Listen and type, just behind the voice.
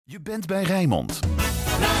Je bent bij Rijnmond.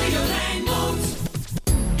 Radio Rijnmond.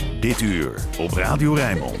 Dit uur op Radio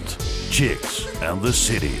Rijnmond. Chicks and the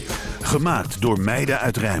City. Gemaakt door meiden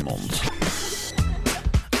uit Rijnmond.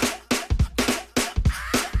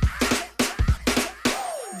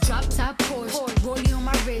 Drop top Porsche, rollie on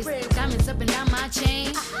my wrist, diamonds up and down my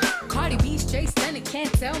chain. Cardi B straight stunning,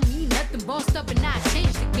 can't tell me nothing. Bossed up and I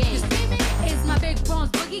changed the game. It's my big bronze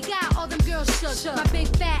boogie got all them girls shook. My big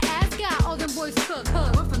fat ass got all them boys cooked.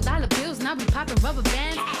 Went from dollar bills, now we popping rubber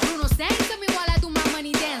bands. Bruno sang to me while I do my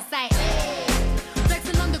money dance like, hey.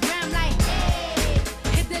 Flexing on the gram like, hey.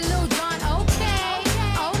 Hit that Lil Jon, okay.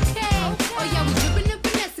 Oh yeah, we dripping and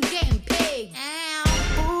finesse and getting paid.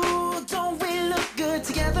 Ooh, don't we look good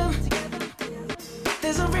together?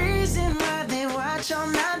 There's a reason why they watch all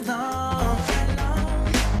night long.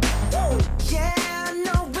 Woo. Yeah, I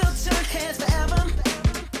know we'll turn heads forever.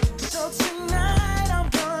 So tonight I'm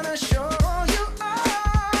gonna show you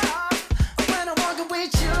off. When I walk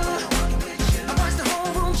with you, I watch the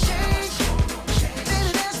whole room change.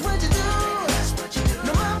 Baby, that's what you do.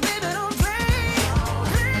 No, my baby don't play.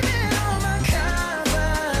 Blame it on my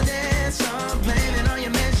confidence, or blame it on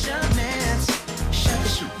your measurements. Shut the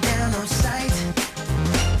shit down on sight.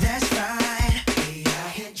 That's right. We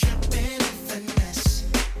out here dripping in finesse.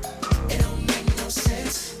 It don't make no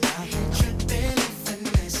sense. Out here dripping in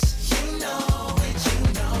finesse. You know it, you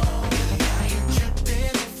know. We out here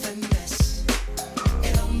dripping in finesse.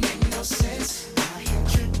 It don't make no sense. Out here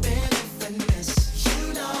dripping in finesse. You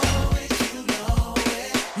know it, you know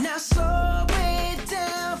it. Now slow it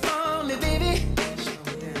down for me, baby.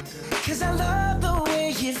 'Cause I love the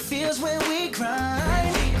way it feels when we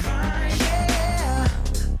grind. Yeah,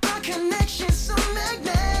 our connection's so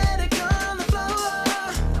magnetic on the floor.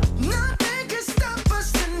 Nothing can stop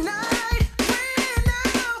us tonight. When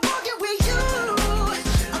I'm walking with you,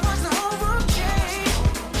 I watch the whole room change.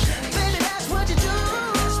 Baby, that's what you do.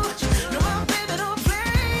 No, my baby don't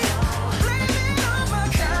play. Blame it on my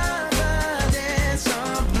confidence,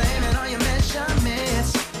 or blame it on your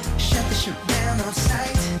measurements. Shut the shit down on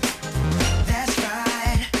sight. That's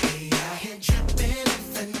right. We out here dripping in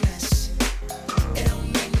finesse. It don't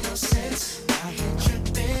make no sense. Out here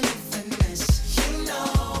dripping in finesse. You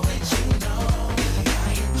know it, you know. We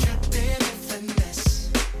out here dripping in finesse.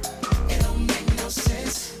 It don't make no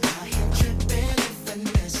sense. Out here dripping in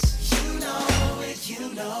finesse. You know it, you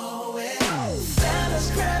know it. Fellas,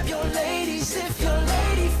 grab your ladies if your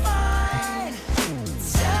lady fine.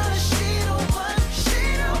 Tell her she the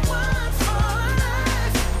one for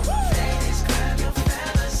life. Ladies, grab your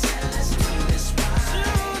fellas and let's do this right.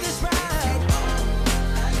 Do this right.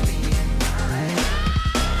 Like me and mine.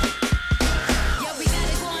 Yeah, we got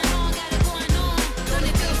it going on. Don't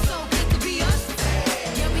it feel so good to be us?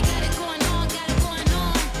 Yeah, we got it going on. Yeah.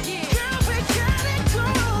 Girl, we got it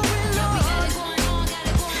going on. Yeah, we got it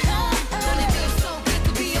going on. Don't it feel so good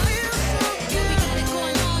to be us? Yeah, we got it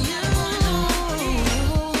going on. We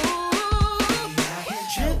out here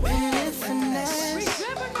dripping in finesse.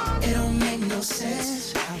 It don't make no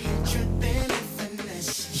sense. Out here dripping in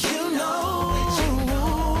finesse. You know.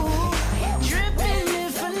 Dripping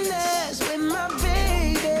in finesse with my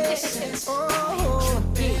baby. Oh,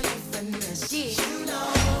 dripping in finesse. You know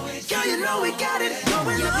it. Girl, you know we got it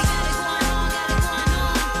going Yeah, we on. got it going on.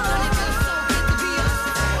 Don't it feel so good to be us?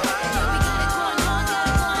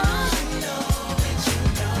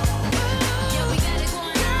 Yeah, we got it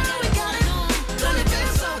going on. Yeah, we got it going on. Don't it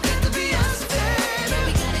feel so good to be us? Yeah,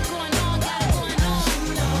 we got it going on.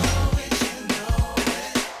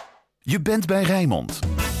 Je bent bij Rijnmond.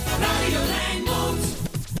 Radio Rijnmond.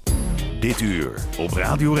 Dit uur op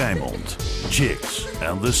Radio Rijnmond. Chicks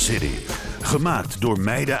and the City. Gemaakt door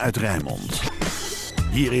meiden uit Rijnmond.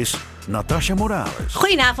 Hier is Natasha Morales.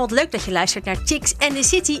 Goedenavond, leuk dat je luistert naar Chicks and the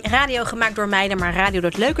City. Radio gemaakt door meiden, maar radio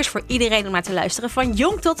dat leuk is voor iedereen om naar te luisteren. Van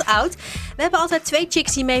jong tot oud. We hebben altijd 2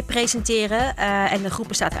 chicks die mee presenteren. En de groep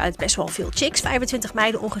bestaat uit best wel veel chicks. 25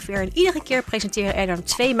 meiden ongeveer. En iedere keer presenteren er dan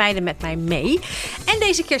 2 meiden met mij mee. En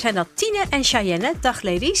deze keer zijn dat Tine en Cheyenne. Dag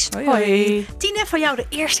ladies. Hoi. Tine, van jou de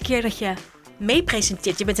eerste keer dat je mee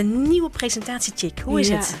presenteert. Je bent een nieuwe presentatiechick. Hoe is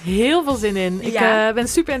het? Heel veel zin in. Ik ben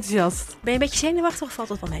super enthousiast. Ben je een beetje zenuwachtig of valt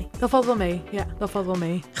dat wel mee? Dat valt wel mee. Ja, dat valt wel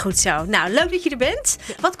mee. Goed zo. Nou, leuk dat je er bent.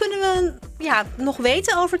 Wat kunnen we nog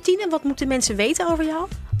weten over Tine? Wat moeten mensen weten over jou?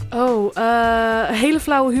 Oh, hele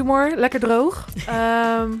flauwe humor. Lekker droog.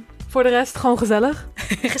 Voor de rest gewoon gezellig.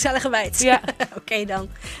 Gezellige meid. Ja. Oké dan.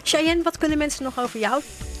 Cheyenne, wat kunnen mensen nog over jou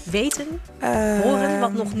weten? Horen,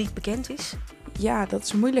 wat nog niet bekend is? Ja, dat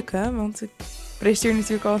is moeilijk, hè? Want ik presenteer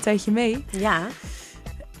natuurlijk al een tijdje mee. Ja.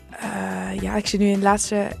 Ja, ik zit nu in het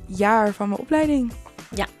laatste jaar van mijn opleiding.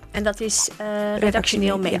 Ja, En dat is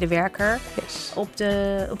redactioneel medewerker Yes. op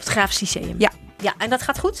het Grafisch Lyceum. Ja. Ja, en dat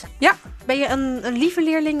gaat goed? Ja. Ben je een lieve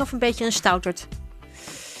leerling of een beetje een stouterd?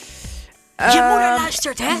 Je moeder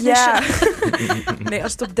luistert, hè? Ja. Dus, Nee,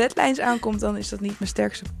 als het op deadlines aankomt, dan is dat niet mijn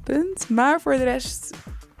sterkste punt. Maar voor de rest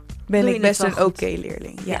ben Doe je ik het best wel een goed? oké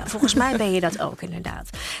leerling. Ja. ja, volgens mij ben je dat ook inderdaad.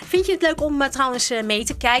 Vind je het leuk om trouwens mee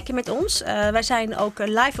te kijken met ons? Wij zijn ook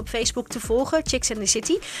live op Facebook te volgen, Chicks and the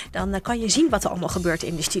City. Dan kan je zien wat er allemaal gebeurt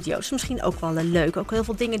in de studio. Dat is misschien ook wel leuk. Ook heel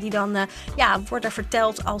veel dingen die dan worden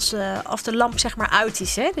verteld als de lamp zeg maar uit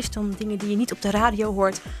is. Hè? Dus dan dingen die je niet op de radio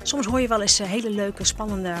hoort. Soms hoor je wel eens hele leuke,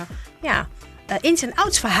 spannende ins- en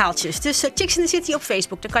outs verhaaltjes. Dus Chicks in the City op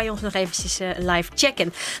Facebook. Daar kan je ons nog eventjes live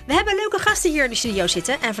checken. We hebben leuke gasten hier in de studio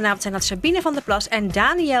zitten. En vanavond zijn dat Sabine van der Plas en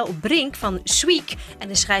Daniel Brink van Sweek. En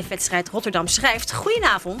de schrijfwedstrijd Rotterdam Schrijft.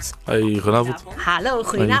 Goedenavond. Hey, goedenavond. Hallo,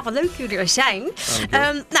 goedenavond. Leuk dat jullie er zijn.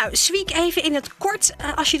 Sweek even in het kort.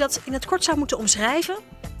 Als je dat in het kort zou moeten omschrijven.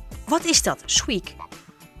 Wat is dat, Sweek?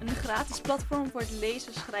 Een gratis platform voor het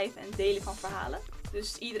lezen, schrijven en delen van verhalen.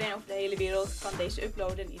 Dus iedereen over de hele wereld kan deze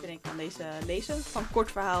uploaden en iedereen kan deze lezen. Van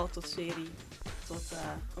kort verhaal tot serie tot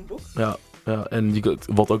een boek. Ja, en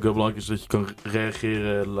wat ook heel belangrijk is, dat je kan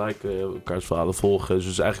reageren, liken, elkaars verhalen volgen. Dus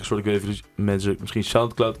het is eigenlijk een soort, ik weet niet of mensen misschien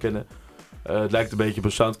Soundcloud kennen. Het lijkt een beetje op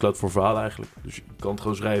een Soundcloud voor verhalen eigenlijk. Dus je kan het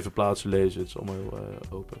gewoon schrijven, plaatsen, lezen. Het is allemaal heel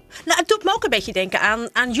open. Nou, het doet me ook een beetje denken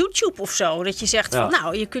aan YouTube of zo. Dat je zegt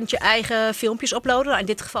van, je kunt je eigen filmpjes uploaden. Nou, in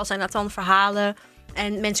dit geval zijn dat dan verhalen.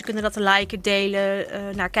 En mensen kunnen dat liken, delen,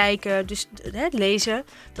 naar kijken, dus lezen.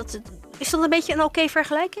 Is dat een beetje een oké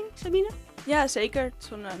vergelijking, Sabine? Ja, zeker. Het is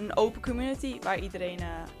een open community waar iedereen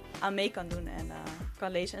aan mee kan doen en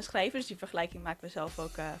kan lezen en schrijven. Dus die vergelijking maken we zelf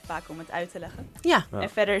ook vaak om het uit te leggen. Ja. En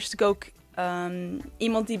verder is het ook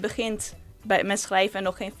iemand die begint met schrijven en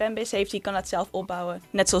nog geen fanbase heeft, die kan dat zelf opbouwen.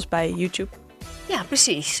 Net zoals bij YouTube. Ja,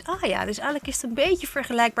 precies. Dus eigenlijk is het een beetje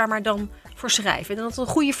vergelijkbaar, maar dan voor schrijven. En dat het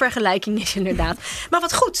een goede vergelijking is inderdaad. Maar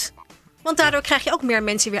wat goed. Want daardoor krijg je ook meer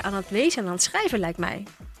mensen weer aan het lezen en aan het schrijven, lijkt mij.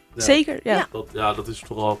 Ja, Zeker, ja. Dat is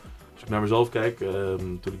vooral, als ik naar mezelf kijk,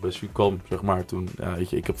 toen ik bij Sweek kwam, zeg maar, toen, weet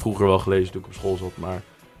je, ik heb vroeger wel gelezen toen ik op school zat, maar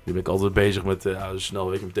nu ben ik altijd bezig met, snel,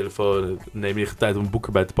 weet je, mijn telefoon, neem je tijd om een boek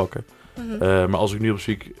erbij te pakken. Mm-hmm. Maar als ik nu op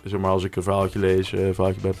Sweek, zeg maar, als ik een verhaaltje lees, een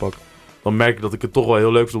verhaaltje bijpak, dan merk ik dat ik het toch wel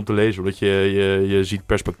heel leuk vind om te lezen. Omdat je ziet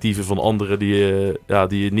perspectieven van anderen die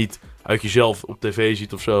je niet uit jezelf op tv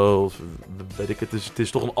ziet of zo. Of, weet ik, het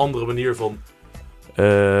is toch een andere manier van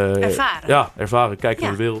ervaren. Ja, ervaren, kijken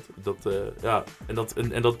naar de wereld.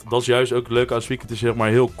 Dat is juist ook leuk aan Sweek. Het is zeg maar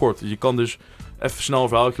heel kort. Je kan dus even snel een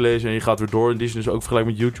verhaaltje lezen en je gaat weer door. En die is dus ook vergelijk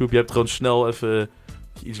met YouTube. Je hebt gewoon snel even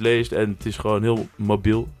iets leest en het is gewoon heel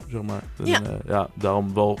mobiel, zeg maar. En,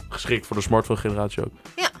 daarom wel geschikt voor de smartphone generatie ook.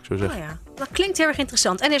 Ja. Ja. Dat klinkt heel erg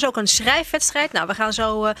interessant. En er is ook een schrijfwedstrijd. Nou, we gaan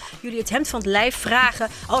zo jullie het hemd van het lijf vragen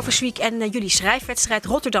over Sweek en jullie schrijfwedstrijd.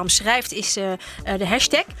 Rotterdam Schrijft is de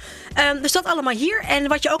hashtag. Dus dat allemaal hier. En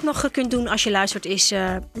wat je ook nog kunt doen als je luistert is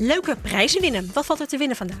leuke prijzen winnen. Wat valt er te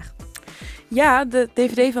winnen vandaag? Ja, de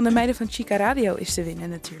DVD van de meiden van Chica Radio is te winnen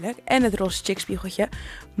natuurlijk. En het roze chickspiegeltje.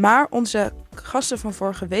 Maar onze gasten van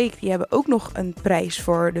vorige week, die hebben ook nog een prijs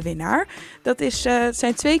voor de winnaar. Het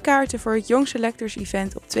zijn 2 kaarten voor het Young Selectors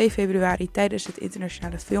Event op 2 februari tijdens het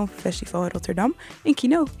Internationale Filmfestival in Rotterdam in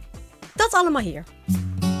Kino. Dat allemaal hier.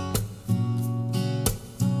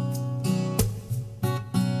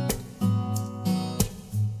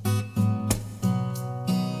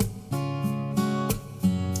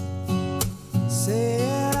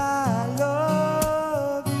 Said I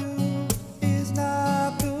love you is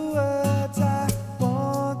not the words I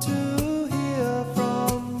want to hear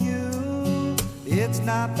from you. It's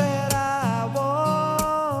not that I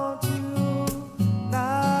want you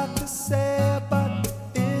not to say, but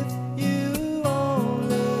if you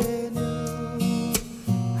only knew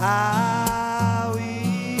how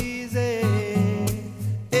easy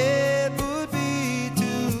it would be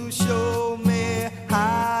to show me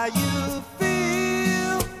how you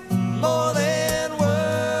feel. More than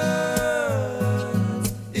words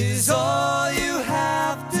is all you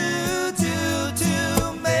have to do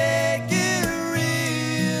to make it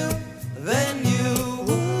real. Then you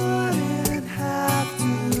wouldn't have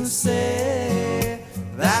to say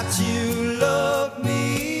that you love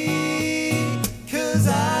me, 'cause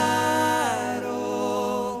I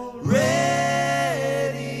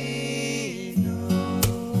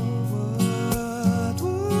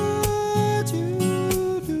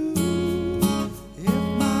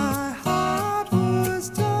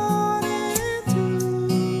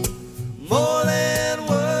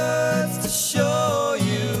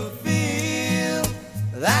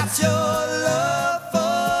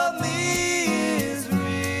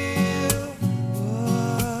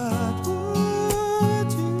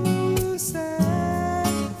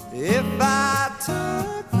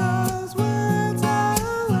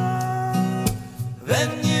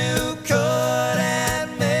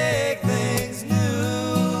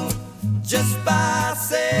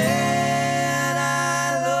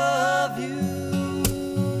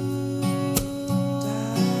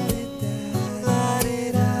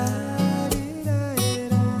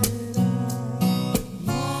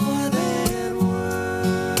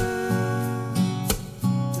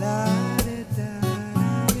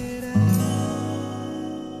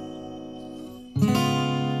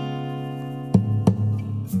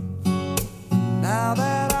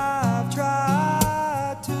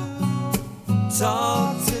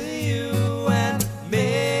talk to you and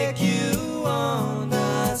make you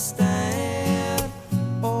understand.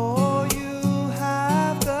 All you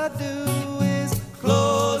have to do is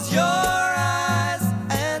close your eyes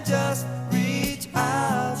and just reach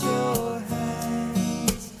out your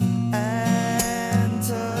hands and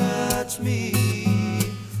touch me.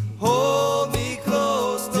 Hold me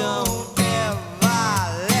close, don't ever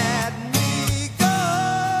let me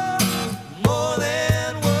go. More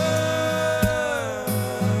than words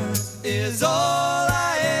is all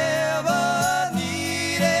I ever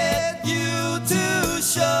needed you to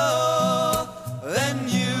show. Then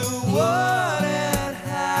you wouldn't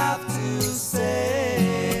have to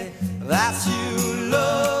say that you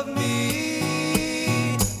love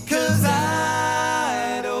me, 'cause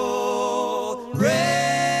I'd already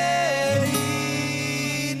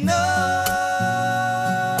know.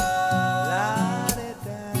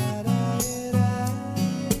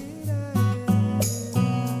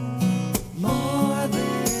 More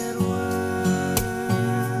than words.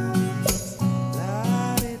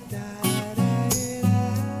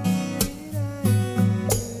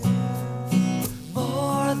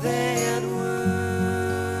 More than words.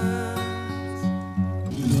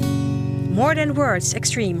 More Than Words,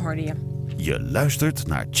 Extreme hoorde je. Je luistert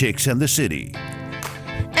naar Chicks and the City.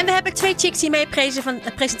 En we hebben 2 chicks die mee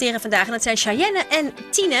presenteren vandaag. En dat zijn Cheyenne en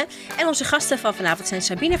Tine. En onze gasten van vanavond zijn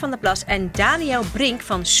Sabine van der Plas en Daniel Brink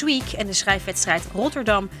van Sweek en de schrijfwedstrijd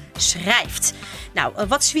Rotterdam Schrijft. Nou,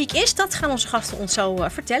 wat Sweek is, dat gaan onze gasten ons zo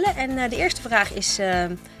vertellen. En de eerste vraag is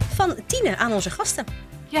van Tine aan onze gasten.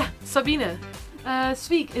 Ja, Sabine.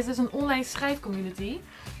 Sweek is dus een online schrijfcommunity.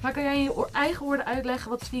 Maar kan jij in je eigen woorden uitleggen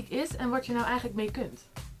wat Sweek is en wat je nou eigenlijk mee kunt?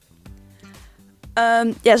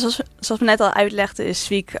 Ja, zoals we net al uitlegden is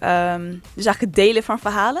Sweek dus eigenlijk het delen van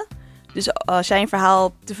verhalen. Dus als jij een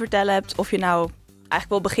verhaal te vertellen hebt, of je nou eigenlijk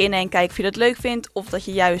wil beginnen en kijken of je dat leuk vindt, of dat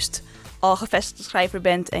je juist al gevestigd schrijver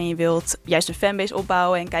bent en je wilt juist een fanbase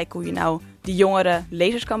opbouwen en kijken hoe je nou die jongere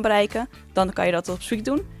lezers kan bereiken, dan kan je dat op Sweek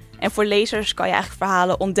doen. En voor lezers kan je eigenlijk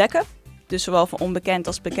verhalen ontdekken, dus zowel van onbekend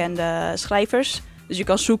als bekende schrijvers. Dus je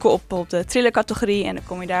kan zoeken op de thrillercategorie en dan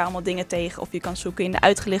kom je daar allemaal dingen tegen. Of je kan zoeken in de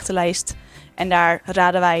uitgelichte lijst. En daar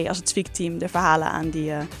raden wij als het Sweek-team de verhalen aan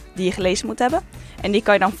die je gelezen moet hebben. En die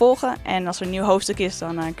kan je dan volgen. En als er een nieuw hoofdstuk is,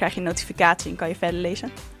 dan krijg je een notificatie en kan je verder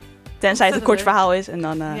lezen. Tenzij het een kort verhaal is en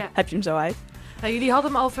dan heb je hem zo uit. Nou, jullie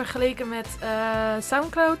hadden hem al vergeleken met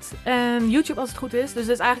Soundcloud en YouTube als het goed is. Dus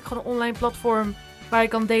het is eigenlijk gewoon een online platform waar je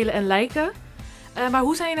kan delen en liken. Maar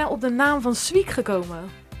hoe zijn je nou op de naam van Sweek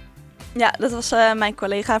gekomen? Ja, dat was mijn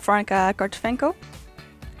collega Veronica Kartovenko.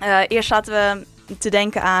 Eerst zaten we te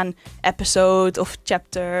denken aan episode of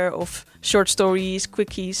chapter of short stories,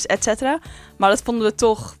 quickies, etc. Maar dat vonden we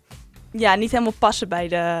toch niet helemaal passen bij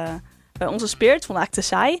onze spirit. Vonden we eigenlijk te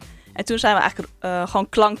saai. En toen zijn we eigenlijk gewoon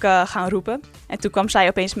klanken gaan roepen. En toen kwam zij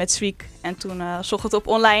opeens met Sweek. En toen zocht het op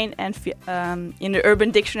online. En in de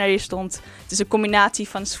Urban Dictionary stond, het is een combinatie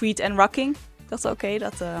van sweet en rocking. Ik dacht, oké,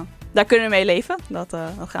 daar kunnen we mee leven. Dat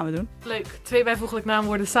gaan we doen. Leuk. 2 bijvoeglijk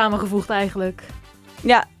naamwoorden samengevoegd eigenlijk.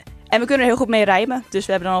 Ja, en we kunnen er heel goed mee rijmen. Dus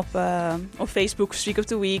we hebben dan op Facebook Sweek of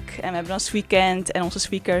the Week. En we hebben dan Sweekend en onze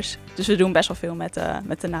speakers. Dus we doen best wel veel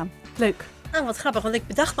met de naam. Leuk. Nou, wat grappig, want ik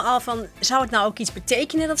bedacht me al van, zou het nou ook iets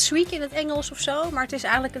betekenen, dat Sweek in het Engels of zo? Maar het is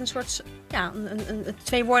eigenlijk een soort, een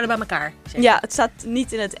 2 woorden bij elkaar. Zeg. Ja, het staat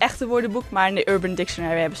niet in het echte woordenboek, maar in de Urban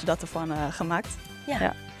Dictionary hebben ze dat ervan gemaakt.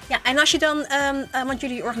 Ja. Ja, en als je dan, want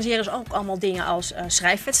jullie organiseren dus ook allemaal dingen als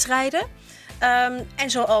schrijfwedstrijden. En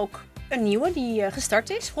zo ook een nieuwe die gestart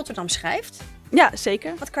is, Rotterdam Schrijft. Ja,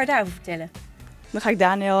 zeker. Wat kan je daarover vertellen? Dan ga ik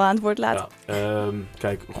Daniel aan het woord laten. Ja,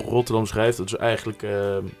 kijk, Rotterdam Schrijft, dat is eigenlijk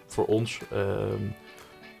voor ons.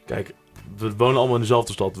 Kijk, we wonen allemaal in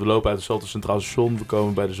dezelfde stad. We lopen uit hetzelfde Centraal Station. We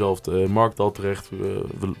komen bij dezelfde markthal terecht.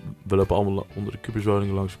 We lopen allemaal onder de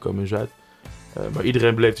Kuberswoningen langs. We komen in Zuid. Maar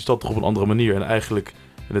iedereen beleeft die stad toch op een andere manier. En eigenlijk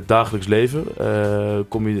in het dagelijks leven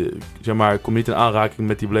kom je niet in aanraking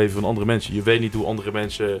met die beleven van andere mensen. Je weet niet hoe andere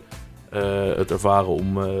mensen het ervaren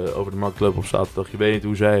om over de markt te lopen op zaterdag. Je weet niet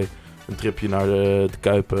hoe zij een tripje naar de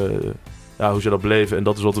Kuip, hoe ze dat beleven. En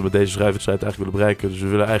dat is wat we met deze schrijfwedstrijd eigenlijk willen bereiken. Dus we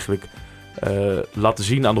willen eigenlijk laten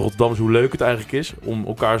zien aan de Rotterdammers hoe leuk het eigenlijk is om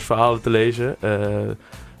elkaars verhalen te lezen.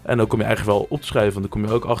 En dan kom je eigenlijk wel op te schrijven. Want dan kom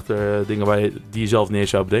je ook achter dingen die je zelf niet eens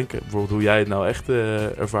zou bedenken. Bijvoorbeeld hoe jij het nou echt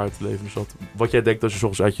ervaart te leven in de stad. Wat jij denkt als je 's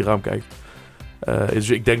ochtends uit je raam kijkt. Dus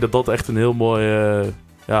ik denk dat dat echt een heel mooi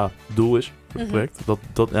doel is voor het project.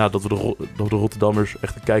 Dat we de Rotterdammers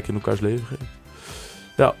echt een kijk in elkaars leven geven.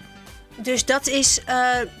 Ja. Dus dat is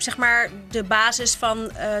zeg maar de basis van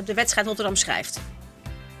de wedstrijd Rotterdam Schrijft.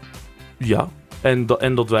 Ja,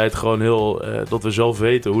 En dat wij het gewoon heel... dat we zelf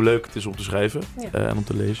weten hoe leuk het is om te schrijven en om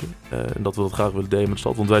te lezen. En dat we dat graag willen delen met de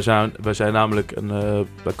stad. Want wij zijn namelijk...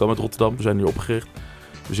 wij komen uit Rotterdam, we zijn hier opgericht.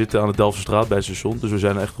 We zitten aan de Delftsestraat bij het station. Dus we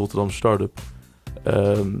zijn echt een Rotterdamse start-up.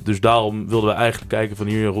 Dus daarom wilden we eigenlijk kijken van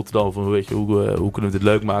hier in Rotterdam... van weet je, hoe kunnen we dit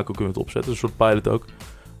leuk maken, hoe kunnen we het opzetten. Een soort pilot ook.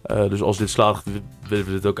 Dus als dit slaagt, willen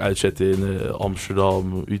we dit ook uitzetten in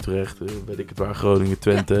Amsterdam, Utrecht, weet ik het waar, Groningen,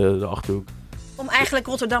 Twente, de Achterhoek. Om eigenlijk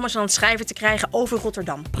Rotterdammers aan het schrijven te krijgen over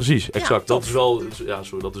Rotterdam. Precies, exact. Dat is wel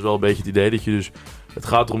een beetje het idee dat je dus... Het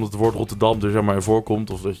gaat erom dat het woord Rotterdam er zeg maar in voorkomt.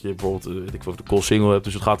 Of dat je bijvoorbeeld de Koolsingel hebt.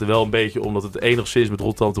 Dus het gaat er wel een beetje om dat het enigszins met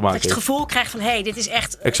Rotterdam te maken heeft. Dat je het gevoel krijgt van, hé, dit is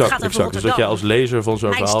echt... Exact. Dus dat je als lezer van zo'n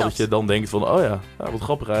Mijn verhaal, stad. dat je dan denkt van... Oh ja, wat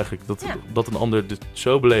grappig eigenlijk. Dat een ander dit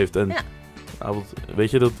zo beleeft. En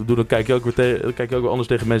weet je, dan kijk je ook weer anders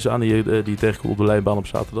tegen mensen aan die je tegenkomt op de lijnbaan op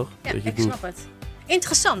zaterdag. Ja, weet je, ik snap het.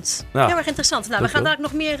 Interessant. Ja. Heel erg interessant. Nou, we gaan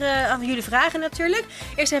dadelijk nog meer aan jullie vragen natuurlijk.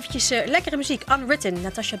 Eerst eventjes lekkere muziek. Unwritten,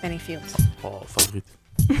 Natasha Bedingfield. Oh, favoriet.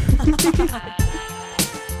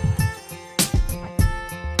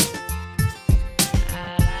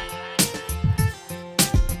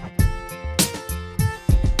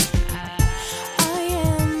 I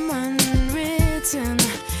am unwritten,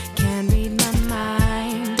 can't read my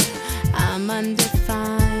mind, I'm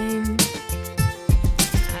undefined.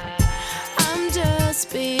 I'm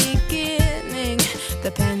just beginning,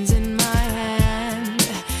 the pen's in my hand,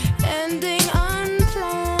 ending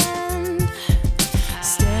unplanned.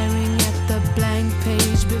 Staring at the blank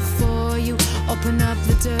page before you, open up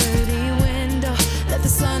the dirty window, let the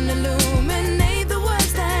sun illuminate the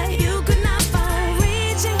words that you could not find.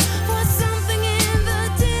 Reaching for something in the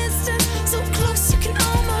distance, so close you can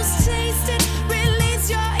almost taste it. Release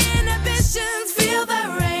your inhibitions, feel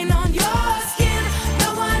the rain on your skin.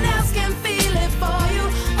 No one else can feel it for you,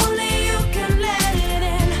 only you can let it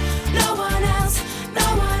in. No one else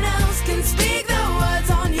can speak the words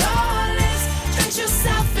on your lips. Drench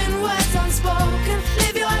yourself in words unspoken,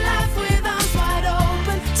 live your life with arms wide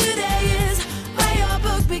open. Today is where your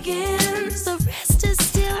book begins, the rest is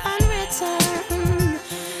still unwritten.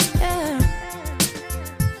 Yeah.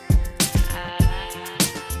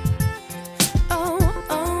 Oh.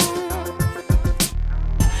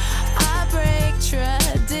 I break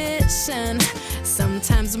tradition.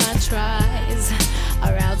 Sometimes my tries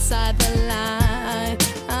are outside the line.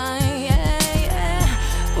 Yeah.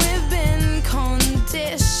 We've been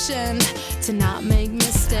conditioned to not make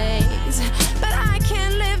mistakes, but I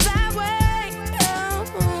can't live that way.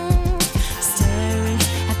 Oh. Staring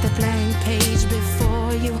at the blank page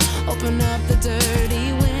before you, open up the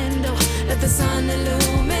dirty window, let the sun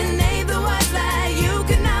illuminate the words that you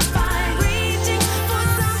could not find. Reaching for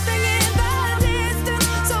something in the distance,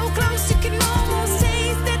 so close you can almost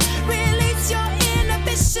taste it. Release your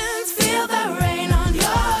inhibitions, feel the rain on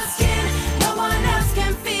your skin. No one else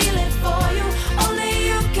can feel it for you, only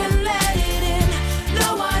you can let it in.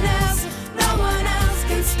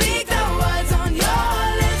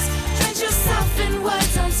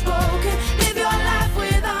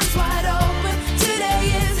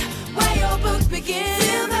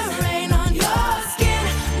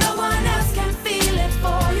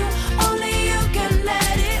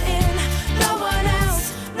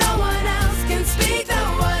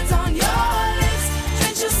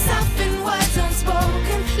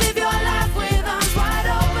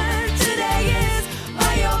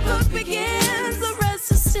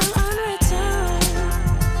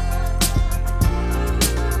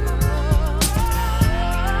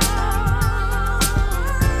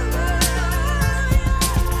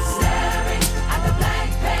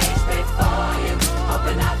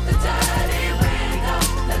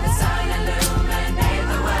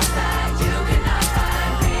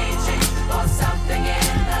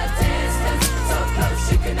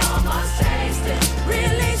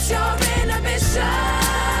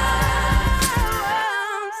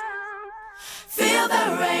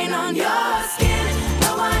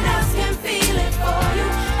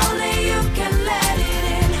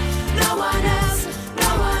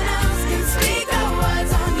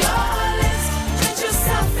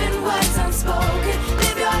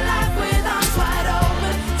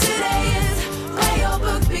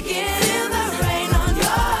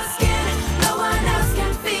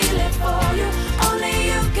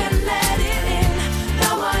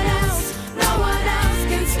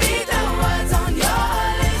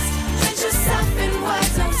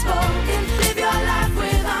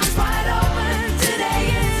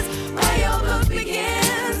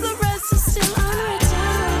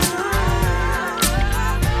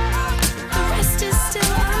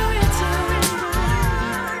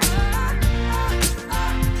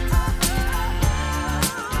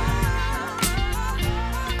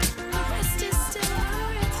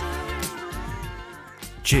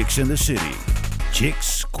 Chicks in the City.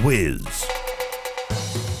 Chicks Quiz.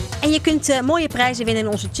 En je kunt mooie prijzen winnen in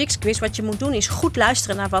onze Chicks Quiz. Wat je moet doen is goed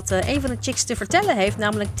luisteren naar wat een van de chicks te vertellen heeft.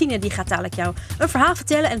 Namelijk Tine, die gaat dadelijk jou een verhaal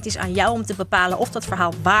vertellen. En het is aan jou om te bepalen of dat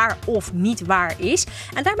verhaal waar of niet waar is.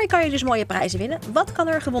 En daarmee kan je dus mooie prijzen winnen. Wat kan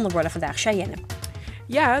er gewonnen worden vandaag, Cheyenne?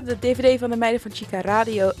 Ja, de DVD van de meiden van Chica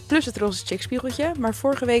Radio plus het roze chickspiegeltje. Maar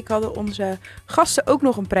vorige week hadden onze gasten ook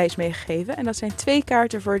nog een prijs meegegeven. En dat zijn 2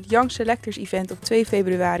 kaarten voor het Young Selectors Event op 2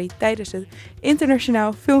 februari tijdens het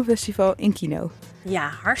Internationaal Filmfestival in Kino. Ja,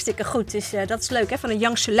 hartstikke goed. Dus dat is leuk hè, van de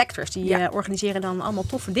Young Selectors. Die organiseren dan allemaal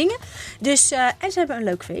toffe dingen. Dus, en ze hebben een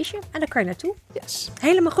leuk feestje. En daar kan je naartoe. Yes.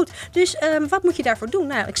 Helemaal goed. Dus wat moet je daarvoor doen?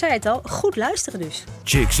 Nou, ik zei het al. Goed luisteren dus.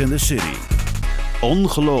 Chicks in the City.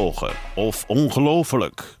 Ongelogen of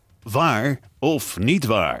ongelooflijk. Waar of niet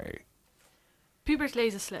waar. Pubers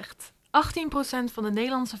lezen slecht. 18% van de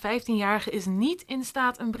Nederlandse 15-jarigen is niet in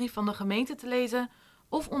staat een brief van de gemeente te lezen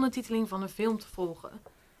of ondertiteling van een film te volgen.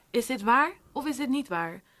 Is dit waar of is dit niet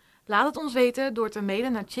waar? Laat het ons weten door te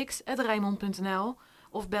mailen naar chicks@rijnmond.nl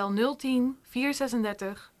of bel 010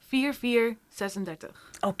 436 4436.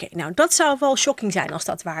 Oké, nou dat zou wel shocking zijn als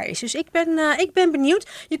dat waar is. Dus ik ben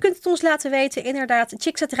benieuwd. Je kunt het ons laten weten. Inderdaad,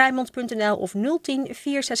 chicks@rijnmond.nl of 010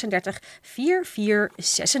 436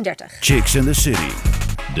 4436. Chicks in the City.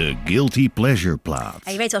 De Guilty Pleasure plaat.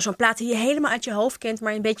 En je weet wel, zo'n plaat die je helemaal uit je hoofd kent,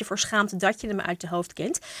 maar een beetje voor schaamte dat je hem uit je hoofd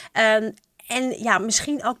kent. En ja,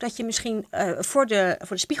 misschien ook dat je voor de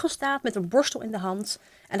spiegel staat met een borstel in de hand.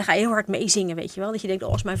 En dan ga je heel hard meezingen, weet je wel. Dat je denkt,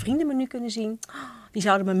 als mijn vrienden me nu kunnen zien, die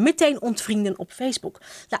zouden me meteen ontvrienden op Facebook.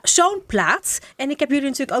 Nou, zo'n plaat. En ik heb jullie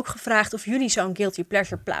natuurlijk ook gevraagd of jullie zo'n Guilty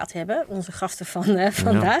Pleasure plaat hebben. Onze gasten van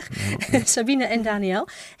vandaag, Sabine en Daniel.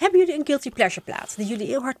 Hebben jullie een Guilty Pleasure plaat die jullie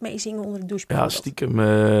heel hard meezingen onder de douche? Ja, stiekem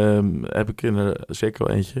heb ik er zeker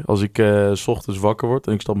wel eentje. Als ik 's ochtends wakker word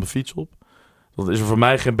en ik stap mijn fiets op, dan is er voor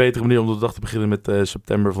mij geen betere manier om de dag te beginnen met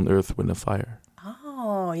September van Earth, Wind & Fire.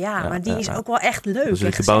 Oh ja, maar die is ook wel echt leuk. Dan zet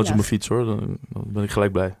ik de bounce op mijn fiets hoor, dan ben ik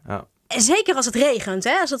gelijk blij. Ja. En zeker als het regent,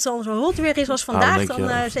 hè? Als het zo hot weer is als vandaag, dan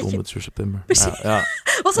zet je... Het is weer september. Precies. Ja.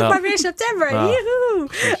 Was het maar weer september? Ja. Joehoe!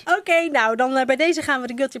 Oké, nou, dan bij deze gaan we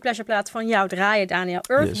de Guilty Pleasure plaat van jou draaien, Daniel.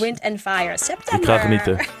 Earth, Wind & Fire, september. Ik ga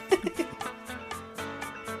genieten.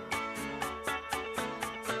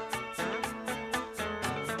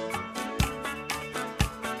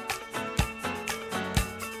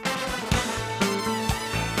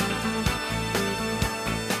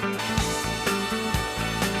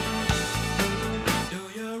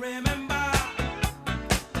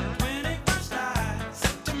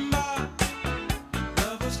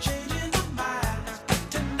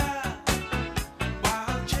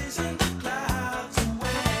 Chasing the clouds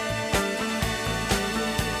away.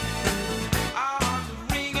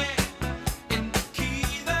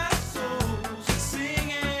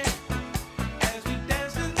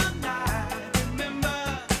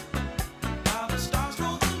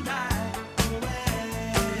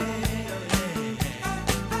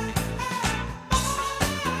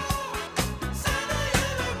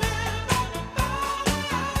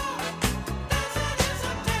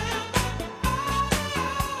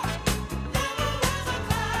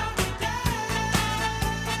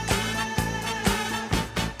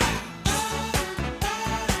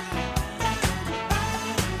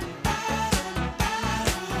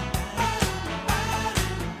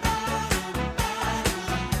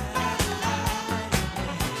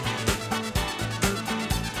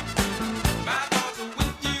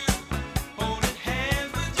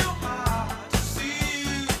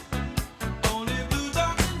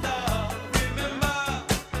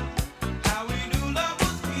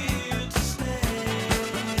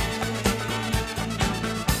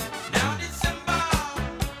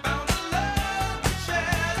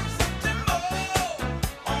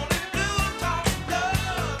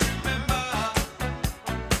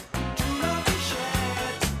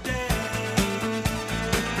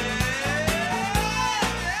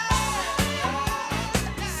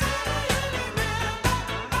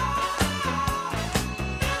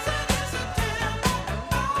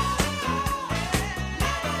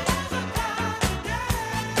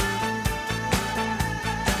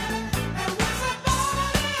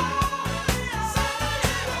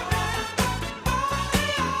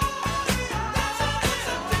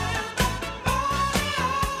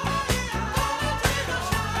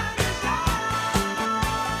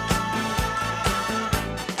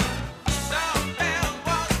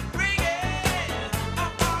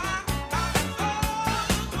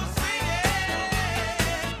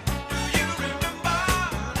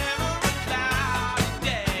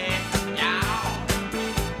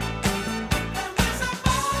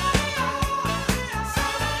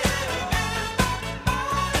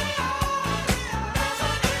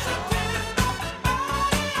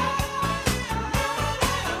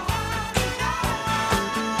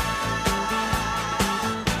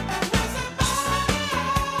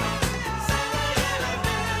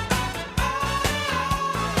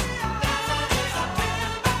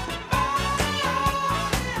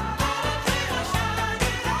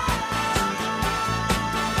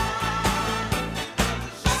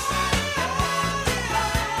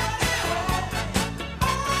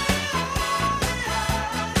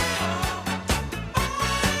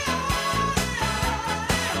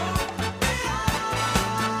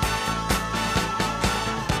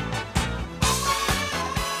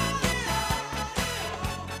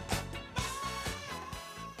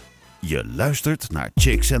 Je luistert naar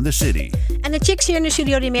Chicks and the City. En de chicks hier in de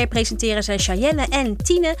studio die mee presenteren zijn Cheyenne en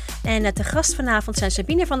Tine. En te gast vanavond zijn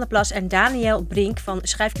Sabine van der Plas en Daniel Brink van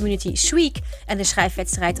schrijfcommunity Sweek en de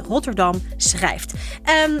schrijfwedstrijd Rotterdam Schrijft.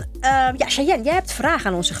 Cheyenne, jij hebt vragen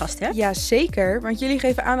aan onze gast, hè? Ja, zeker. Want jullie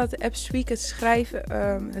geven aan dat de app Sweek het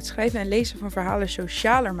schrijven en lezen van verhalen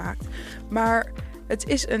socialer maakt. Maar het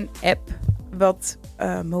is een app wat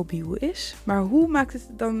mobiel is. Maar hoe maakt het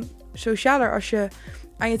dan socialer als je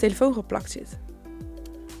aan je telefoon geplakt zit?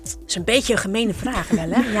 Dat is een beetje een gemene vraag wel,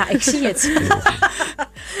 hè? Ja, ik zie het.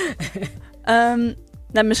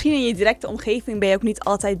 Misschien in je directe omgeving ben je ook niet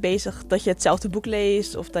altijd bezig dat je hetzelfde boek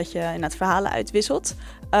leest of dat je inderdaad verhalen uitwisselt.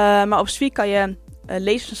 Maar op Sweek kan je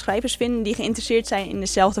lezers en schrijvers vinden die geïnteresseerd zijn in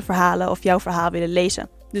dezelfde verhalen of jouw verhaal willen lezen.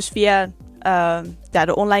 Dus via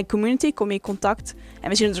de online community kom je in contact. En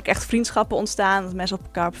we zien er ook echt vriendschappen ontstaan, dat mensen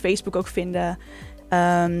elkaar op Facebook ook vinden.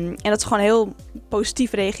 En dat ze gewoon heel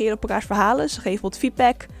positief reageren op elkaars verhalen. Ze geven wat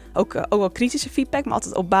feedback, ook wel kritische feedback, maar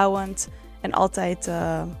altijd opbouwend en altijd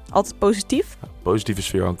positief. Ja, positieve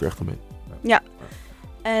sfeer hangt er echt omheen. Ja.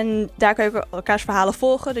 En daar kan je ook elkaars verhalen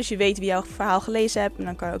volgen. Dus je weet wie jouw verhaal gelezen hebt. En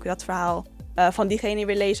dan kan je ook dat verhaal van diegene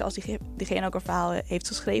weer lezen als diegene ook een verhaal heeft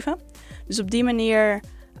geschreven. Dus op die manier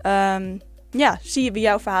zie je wie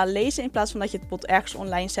jouw verhaal lezen in plaats van dat je het bijvoorbeeld ergens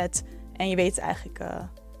online zet en je weet het eigenlijk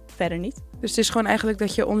verder niet. Dus het is gewoon eigenlijk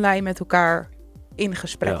dat je online met elkaar in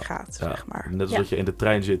gesprek gaat, zeg maar. Net als dat je in de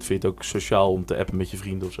trein zit, vind je het ook sociaal om te appen met je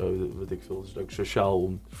vrienden of zo. Weet ik veel. Het is ook sociaal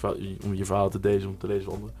om je verhaal te lezen, om te lezen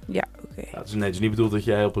van anderen. Ja, oké. Ja, het is niet bedoeld dat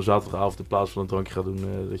jij op een zaterdagavond in plaats van een drankje gaat doen,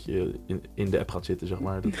 dat je in de app gaat zitten, zeg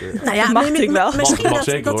maar. Dat mag ik wel. Misschien mag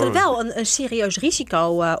zeker, dat er wel een serieus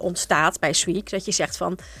risico ontstaat bij Sweek. Dat je zegt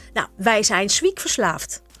van, wij zijn Sweek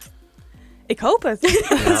verslaafd. Ik hoop het.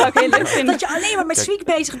 Dat zou ik heel leuk vinden. Dat je alleen maar met Sweek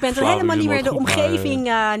bezig bent en helemaal niet meer de omgeving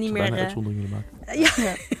niet meer.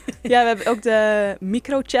 Ja, we hebben ook de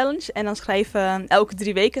micro-challenge. En dan schrijven elke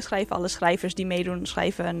 3 weken schrijven alle schrijvers die meedoen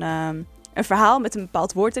een verhaal met een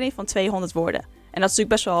bepaald woord erin van 200 woorden. En dat is natuurlijk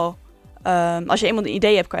best wel... als je eenmaal een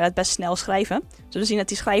idee hebt, kan je dat best snel schrijven. Dus we zien dat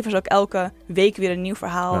die schrijvers ook elke week weer een nieuw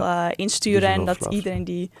verhaal insturen. En dat iedereen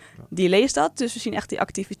die leest dat. Dus we zien echt die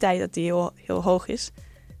activiteit dat die heel, heel hoog is.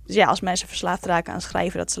 Dus ja, als mensen verslaafd raken aan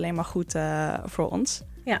schrijven, dat is alleen maar goed voor ons.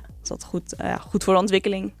 Ja. Is dat goed voor de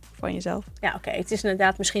ontwikkeling van jezelf. Ja, oké. Het is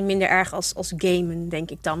inderdaad misschien minder erg als gamen,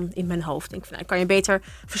 denk ik dan, in mijn hoofd. Denk van, kan je beter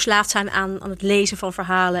verslaafd zijn aan het lezen van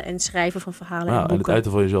verhalen en schrijven van verhalen en boeken. En het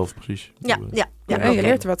uiten van jezelf, precies. Ja. Je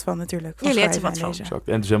leert er wat van natuurlijk. Je leert er wat van. Exact.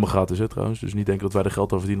 En het is helemaal gratis, hè, trouwens. Dus niet denken dat wij er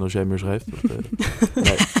geld aan verdienen als jij meer schrijft.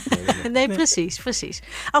 Nee, precies.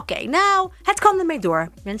 Oké, het kwam ermee door.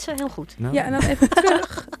 Mensen, heel goed. Nou. Ja, en dan even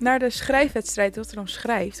terug naar de schrijfwedstrijd Rotterdam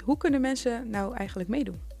Schrijft. Hoe kunnen mensen nou eigenlijk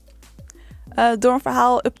meedoen? Door een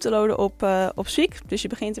verhaal up te loaden op Sweek. Dus je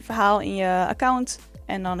begint een verhaal in je account.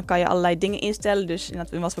 En dan kan je allerlei dingen instellen. Dus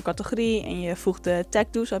in wat voor categorie. En je voegt de tag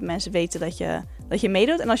toe, zodat mensen weten dat je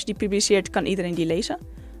meedoet. En als je die publiceert, kan iedereen die lezen.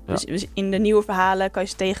 Ja. Dus in de nieuwe verhalen kan je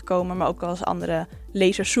ze tegenkomen. Maar ook als andere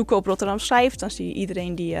lezers zoeken op Rotterdam Schrijft, dan zie je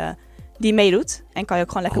iedereen die meedoet. En kan je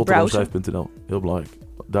ook gewoon lekker browsen. RotterdamSchrijft.nl, heel belangrijk.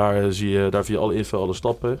 Daar zie je alle info, alle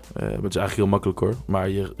stappen. Maar het is eigenlijk heel makkelijk hoor. Maar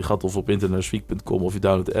je gaat of op internet naar sweek.com of je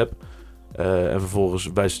downloadt de app. En vervolgens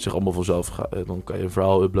wijst het zich allemaal vanzelf. Dan kan je een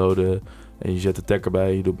verhaal uploaden en je zet de tag erbij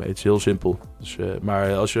en je doet mee. Het is heel simpel. Dus,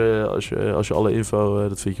 maar als je alle info,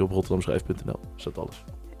 dat vind je op RotterdamSchrijft.nl. Staat alles.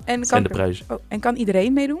 En de prijzen. En kan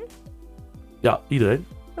iedereen meedoen? Ja, iedereen.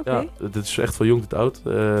 Okay. Ja, het is echt van jong tot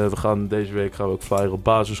oud. Deze week gaan we ook flyeren op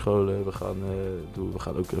basisscholen. We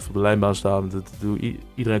gaan ook even op de lijnbaan staan.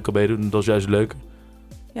 Iedereen kan meedoen. Dat is juist leuk.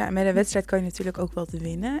 Ja, en met een wedstrijd kan je natuurlijk ook wel te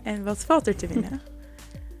winnen. En wat valt er te winnen?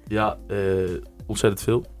 Ja, ontzettend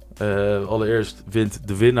veel. Allereerst wint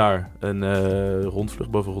de winnaar een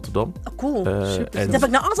rondvlucht boven Rotterdam. Oh, cool. Dat heb ik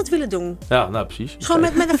nou altijd willen doen. Ja, precies. Dus gewoon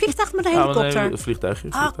met een vliegtuig, met een helikopter? Een vliegtuigje.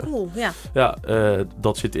 Cool, ja. Ja,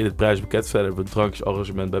 dat zit in het prijspakket. Verder hebben we een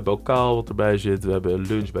drankjesarrangement bij Bokaal wat erbij zit. We hebben een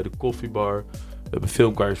lunch bij de koffiebar. We hebben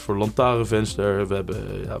filmkaartjes voor Lantaarnvenster. We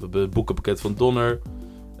hebben een boekenpakket van Donner.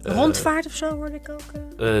 Rondvaart of zo hoorde ik ook?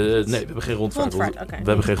 Nee, we hebben geen rondvaart. Okay. We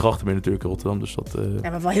hebben geen grachten meer natuurlijk in Rotterdam. Dus dat, we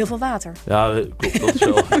hebben wel heel veel water. Ja, klopt. Dat is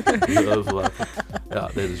wel heel veel water. Ja,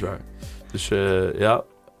 nee, dat is waar. Dus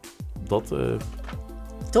dat...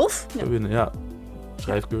 Tof. Winnen, ja.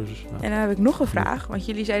 Schrijfcursus. Ja. En dan heb ik nog een vraag. Want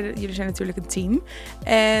jullie zijn natuurlijk een team.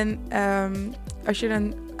 En als je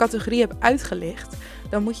een categorie hebt uitgelicht,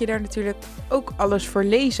 dan moet je daar natuurlijk ook alles voor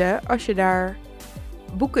lezen als je daar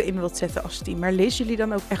boeken in wilt zetten als team. Maar lezen jullie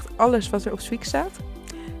dan ook echt alles wat er op Sweek staat?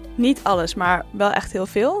 Niet alles, maar wel echt heel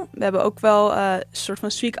veel. We hebben ook wel een soort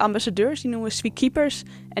van Sweek-ambassadeurs, die noemen we Sweek-keepers.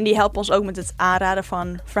 En die helpen ons ook met het aanraden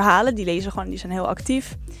van verhalen. Die lezen gewoon, die zijn heel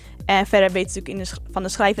actief. En verder weten we natuurlijk van de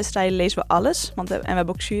schrijfwedstrijden lezen we alles. En we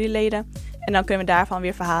hebben ook juryleden. En dan kunnen we daarvan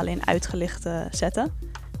weer verhalen in uitgelicht zetten.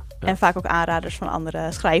 Ja. En vaak ook aanraders van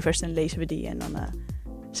andere schrijvers. En lezen we die en dan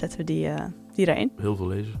zetten we die erin. Heel veel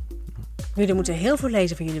lezen. Jullie moeten heel veel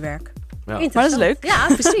lezen van jullie werk. Ja. Maar dat is leuk. Ja,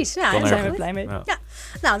 precies. Ja, Daar zijn we blij mee. Ja. Ja.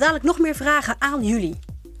 Nou, dadelijk nog meer vragen aan jullie.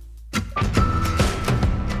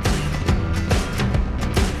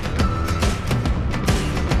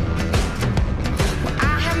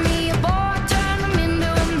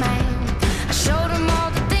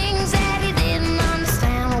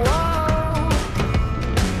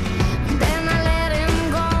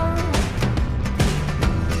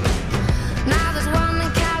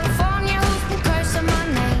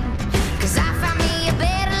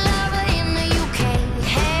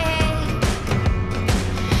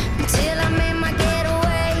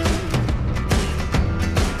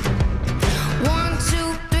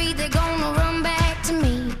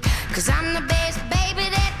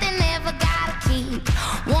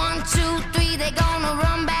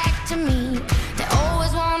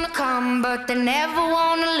 But they never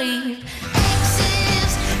wanna leave.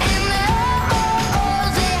 Exes and the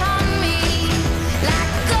oh-ohs, they haunt me.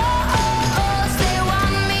 Like ghosts, they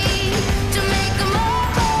want me to make them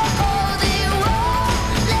oh-oh, they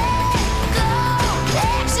won't let go.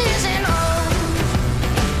 Exes and O's.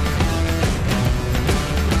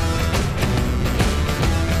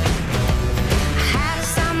 I had a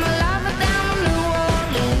summer lover down in New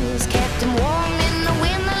Orleans. Kept him warm in the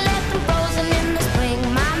winter, left him frozen in the spring.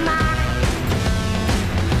 My mind.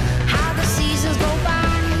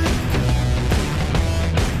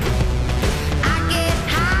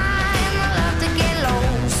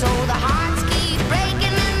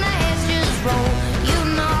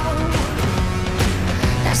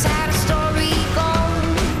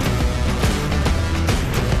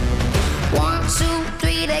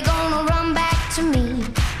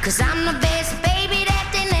 Cause I'm the best baby that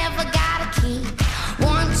they never gotta keep.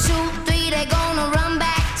 1, 2, 3, they gonna run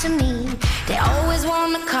back to me. They always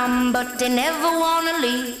wanna come, but they never wanna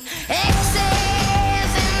leave.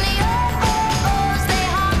 Exes and the oh-ohs, they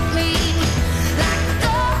haunt me. Like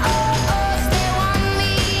ghosts, they want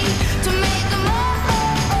me to make them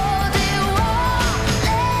oh-oh, they won't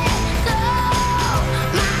let go.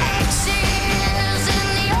 My exes and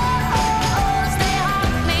the oh-ohs, they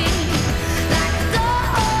haunt me. Like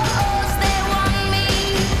ghosts, they want me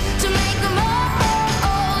to make them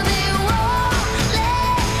oh-oh, they won't let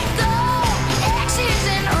go. Exes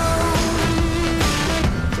and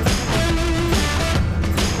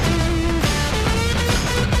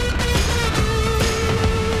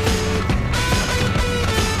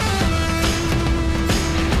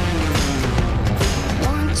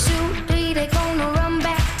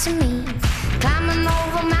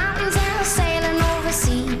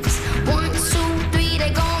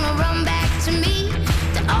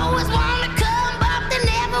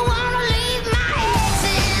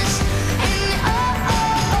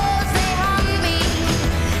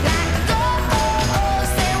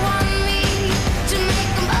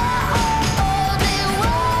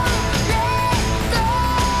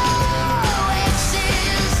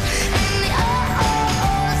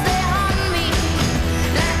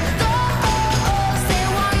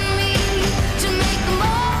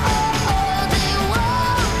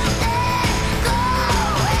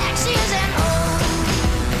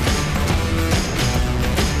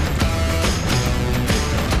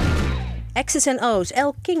X's en O's,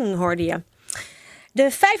 El King hoorde je.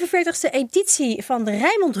 De 45e editie van de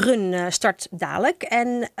Rijnmond Run start dadelijk.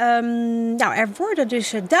 En er worden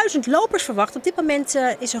dus 1000 lopers verwacht. Op dit moment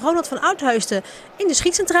is Ronald van Oudheusden in de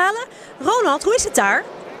schietcentrale. Ronald, hoe is het daar?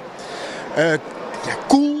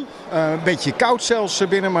 Cool. Een beetje koud zelfs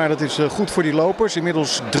binnen, maar dat is goed voor die lopers.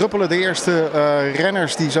 Inmiddels druppelen de eerste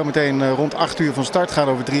renners die zometeen rond 8 uur van start gaan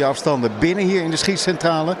over 3 afstanden binnen hier in de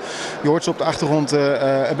schietcentrale. Je hoort ze op de achtergrond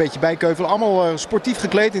een beetje bijkeuvelen. Allemaal sportief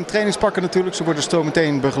gekleed in trainingspakken natuurlijk. Ze worden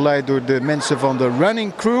zometeen begeleid door de mensen van de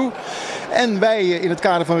running crew. En wij in het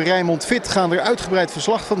kader van Rijnmond Fit gaan er uitgebreid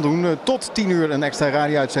verslag van doen. Tot 10 uur een extra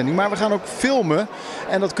radio-uitzending. Maar we gaan ook filmen.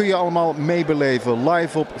 En dat kun je allemaal meebeleven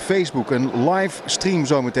live op Facebook. Een live stream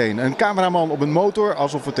zometeen. Een cameraman op een motor,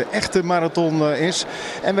 alsof het de echte marathon is.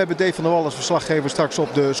 En we hebben Dave van der Wal als verslaggever straks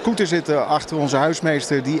op de scooter zitten achter onze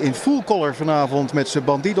huismeester. Die in full color vanavond met zijn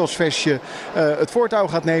Bandidos vestje het voortouw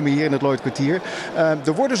gaat nemen hier in het Lloydkwartier.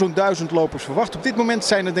 Er worden zo'n 1000 lopers verwacht. Op dit moment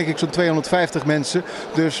zijn er denk ik zo'n 250 mensen.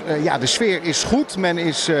 Dus de sfeer is goed. Men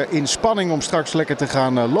is in spanning om straks lekker te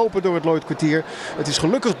gaan lopen door het Lloydkwartier. Het is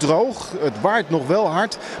gelukkig droog. Het waait nog wel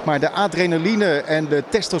hard. Maar de adrenaline en de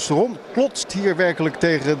testosteron klotst hier werkelijk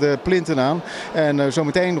tegen de plinten aan. En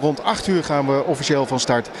zometeen rond 8 uur gaan we officieel van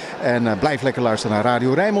start. En blijf lekker luisteren naar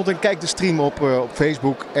Radio Rijnmond. En kijk de stream op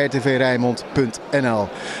Facebook, rtvrijnmond.nl.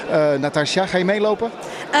 Natasja, ga je meelopen?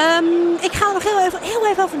 Ik ga er nog heel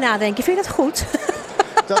even over nadenken. Vind je dat goed?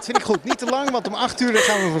 Dat vind ik goed. Niet te lang, want om 8 uur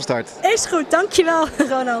gaan we van start. Is goed, dankjewel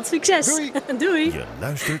Ronald. Succes. Doei. Doei. Je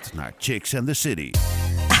luistert naar Chicks and the City.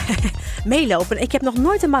 Meelopen. Ik heb nog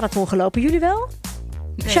nooit een marathon gelopen. Jullie wel?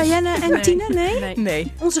 Nee. Cheyenne en Tine? Nee?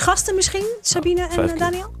 Nee. Onze gasten misschien? Sabine en 5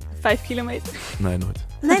 Daniel? 5 kilometer. Nee, nooit.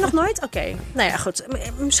 Nee, nog nooit? Oké. Nou ja, goed.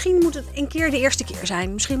 Misschien moet het een keer de eerste keer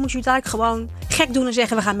zijn. Misschien moet je dadelijk gewoon gek doen en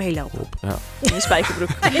zeggen we gaan meelopen. Ja. In de spijkerbroek.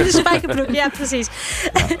 In de spijkerbroek, ja precies.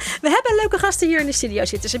 Ja. We hebben leuke gasten hier in de studio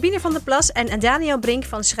zitten. Sabine van der Plas en Daniel Brink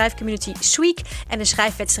van schrijfcommunity Sweek en de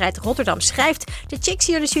schrijfwedstrijd Rotterdam Schrijft. De chicks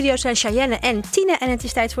hier in de studio zijn Cheyenne en Tine. En het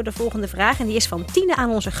is tijd voor de volgende vraag. En die is van Tine aan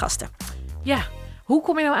onze gasten. Ja, hoe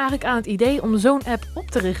kom je nou eigenlijk aan het idee om zo'n app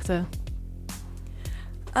op te richten?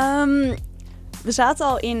 We zaten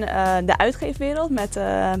al in de uitgeefwereld met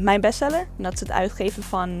Mijn Bestseller. En dat is het uitgeven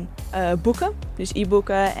van boeken. Dus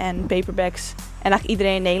e-boeken en paperbacks. En eigenlijk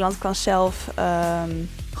iedereen in Nederland kan zelf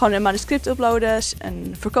gewoon een manuscript uploaden,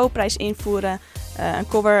 een verkoopprijs invoeren, een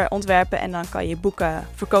cover ontwerpen. En dan kan je boeken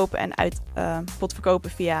verkopen en verkopen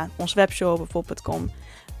via ons webshop, bijvoorbeeld.com,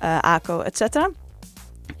 ACO, etc.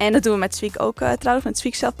 En dat doen we met Sweek ook trouwens, met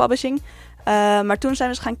Sweek Self-Publishing. Maar toen zijn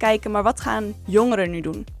we eens gaan kijken, maar wat gaan jongeren nu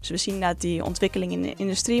doen? Dus we zien dat die ontwikkeling in de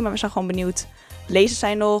industrie, maar we zijn gewoon benieuwd, lezen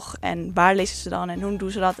zij nog en waar lezen ze dan en hoe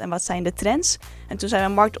doen ze dat en wat zijn de trends? En toen zijn we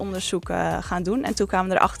een marktonderzoek gaan doen en toen kwamen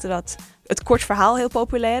we erachter dat het kort verhaal heel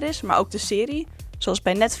populair is, maar ook de serie, zoals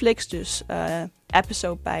bij Netflix, dus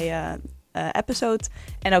episode bij episode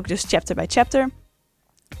en ook dus chapter bij chapter.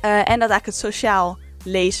 En dat eigenlijk het sociaal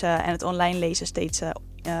lezen en het online lezen steeds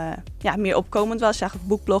meer opkomend was. Je zag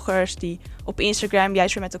boekbloggers die op Instagram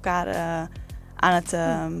juist weer met elkaar aan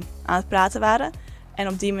het praten waren. En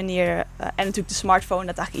op die manier, en natuurlijk de smartphone,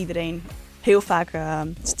 dat eigenlijk iedereen heel vaak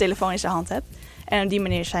zijn telefoon in zijn hand heeft. En op die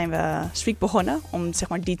manier zijn we Sweek begonnen om zeg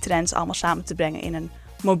maar die trends allemaal samen te brengen in een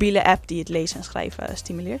mobiele app die het lezen en schrijven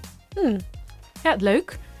stimuleert. Ja,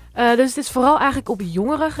 leuk. Dus het is vooral eigenlijk op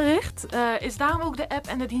jongeren gericht. Is daarom ook de app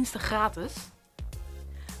en de diensten gratis?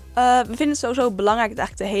 We vinden het sowieso belangrijk dat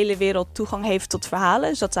eigenlijk de hele wereld toegang heeft tot verhalen.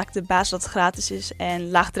 Dus dat is eigenlijk de basis dat het gratis is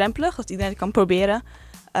en laagdrempelig. Dat iedereen het kan proberen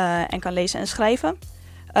en kan lezen en schrijven.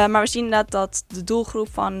 Maar we zien dat de doelgroep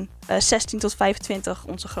van 16 tot 25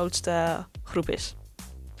 onze grootste groep is.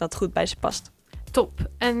 Dat het goed bij ze past. Top.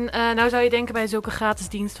 En nou zou je denken bij zulke gratis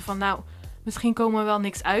diensten van nou, misschien komen er wel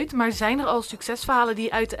niks uit. Maar zijn er al succesverhalen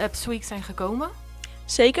die uit de app Sweek zijn gekomen?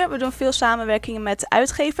 Zeker, we doen veel samenwerkingen met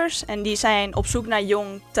uitgevers en die zijn op zoek naar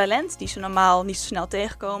jong talent die ze normaal niet zo snel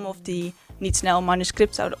tegenkomen of die niet snel een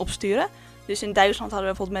manuscript zouden opsturen. Dus in Duitsland hadden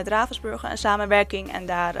we bijvoorbeeld met Ravensburger een samenwerking en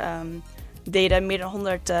daar deden meer dan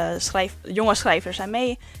 100 jonge schrijvers aan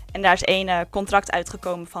mee. En daar is 1 contract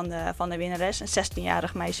uitgekomen van de winnares, een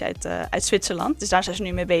 16-jarig meisje uit Zwitserland. Dus daar zijn ze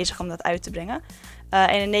nu mee bezig om dat uit te brengen.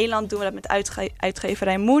 En in Nederland doen we dat met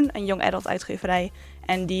uitgeverij Moon, een young adult uitgeverij.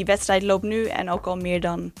 En die wedstrijd loopt nu en ook al meer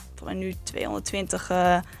dan nu 220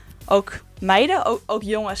 ook meiden, ook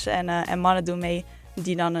jongens en mannen doen mee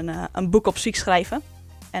die dan een boek op Sweek schrijven.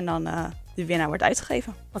 En dan de winnaar wordt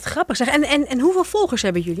uitgegeven. Wat grappig zeg. En hoeveel volgers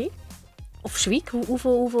hebben jullie? Of Sweek?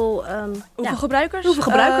 Hoeveel gebruikers? Hoeveel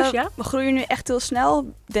gebruikers, ja? We groeien nu echt heel snel.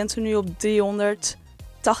 Ik denk dat we nu op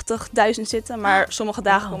 380.000 zitten. Maar sommige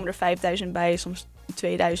dagen komen er 5000 bij, soms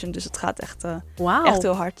 2000. Dus het gaat echt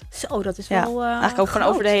heel hard. Zo, dat is ja, wel eigenlijk ook gewoon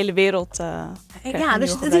over de hele wereld. Ja,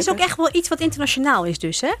 dus het is ook echt wel iets wat internationaal is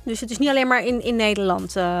dus, hè? Dus het is niet alleen maar in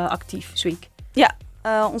Nederland actief, Sweek. Ja,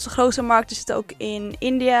 onze grootste markten zitten ook in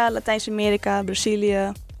India, Latijns-Amerika,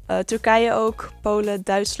 Brazilië, Turkije ook, Polen,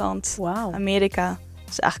 Duitsland, Amerika.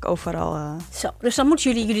 Dus eigenlijk overal. Zo, dus dan moet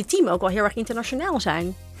jullie team ook wel heel erg internationaal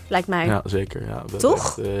zijn, lijkt mij. Ja, zeker. Ja.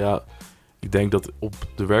 Toch? Echt, ik denk dat op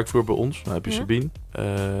de werkvloer bij ons, nou heb je Sabine.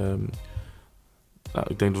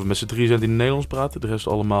 Ik denk dat we met z'n 3 zijn die Nederlands praten. De rest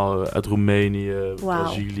allemaal uit Roemenië,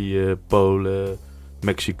 Brazilië, Polen,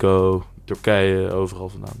 Mexico. Turkije, overal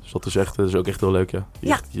vandaan. Dus dat is ook echt heel leuk, ja.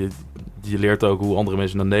 Ja. Je leert ook hoe andere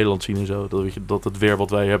mensen naar Nederland zien en zo. Dat het weer wat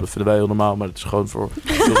wij hebben, vinden wij heel normaal. Maar het is gewoon voor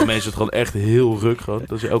veel mensen het gewoon echt heel ruk. Gewoon.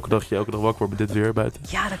 Dat je elke dag wakker wordt met dit weer buiten.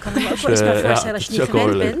 Ja, dat kan ik me ook wel eens bij voorstellen als je niet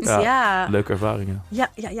gewend bent. Ja, leuke ervaringen.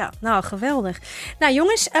 Ja. Nou, geweldig. Nou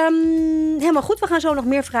jongens, helemaal goed. We gaan zo nog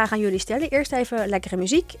meer vragen aan jullie stellen. Eerst even lekkere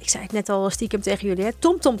muziek. Ik zei het net al stiekem tegen jullie. Hè.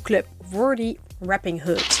 Tom Tom Club, Wordy Rapping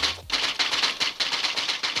Hood.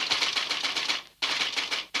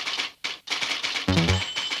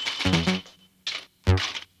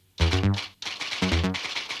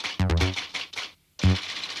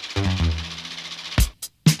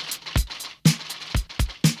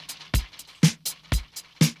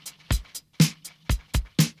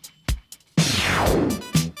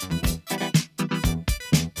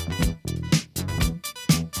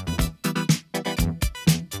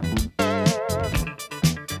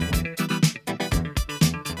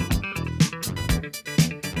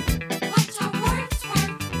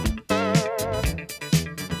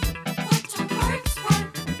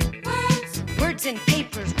 Words in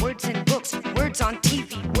papers, words in books, words on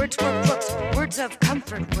TV, words for crooks, words of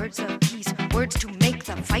comfort, words of peace, words to make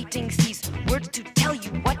the fighting cease, words to tell you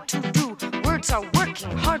what to do. Words are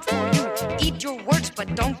working hard for you. Eat your words,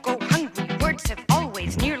 but don't go hungry. Words have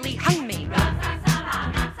always nearly hung me.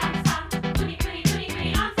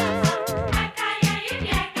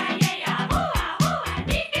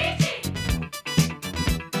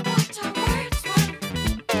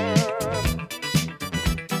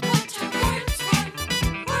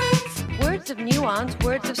 Words of nuance,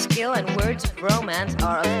 words of skill, and words of romance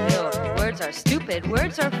are a pill. Words are stupid,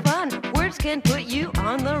 words are fun. Words can put you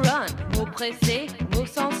on the run. Mots pressés,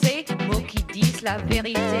 mots sensés, mots qui disent la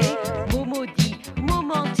vérité. Mots maudits, mots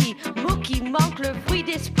mentis, mots qui manquent le fruit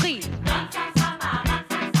d'esprit.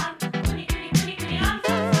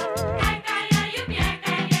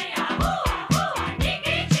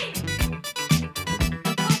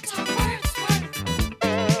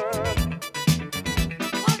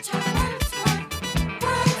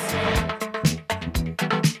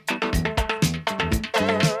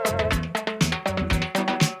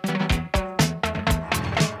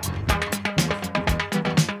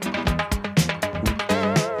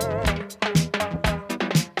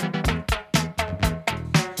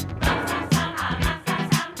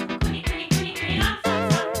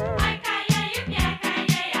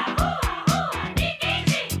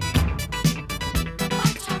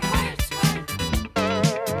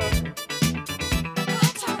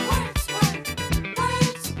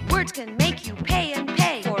 Words can make you pay and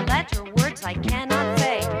pay for letter words I cannot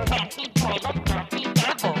say.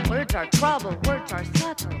 Words are trouble, words are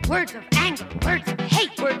subtle, words of anger, words of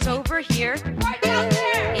hate, words over here, words out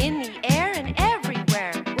there, in the air and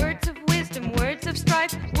everywhere. Words of wisdom, words of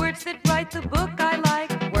strife, words that write the book I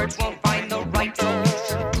like. Words won't find the right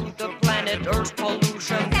solution to the planet Earth's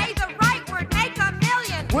pollution. Say the right word, make a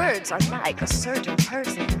million. Words are like a certain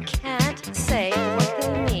person who can't say what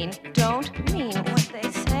they mean, don't mean what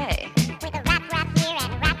they say. With a rap, rap here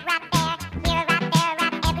and rap, rap there. Here a rap, there a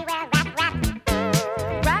rap, everywhere rap, rap.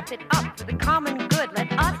 Wrap it up for the common good.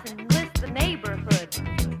 Let us enlist the neighborhood.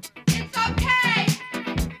 It's okay.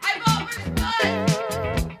 I've overstood.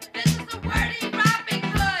 This is a wordy rapping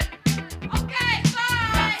hood. Okay, bye.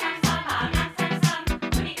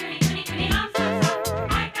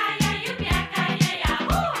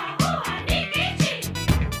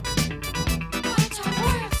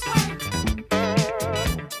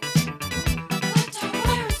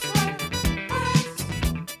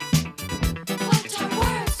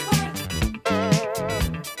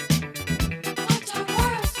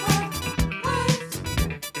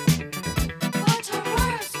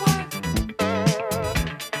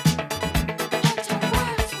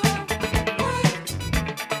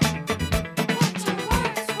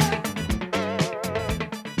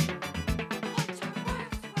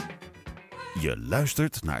 Je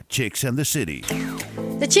luistert naar Chicks and the City.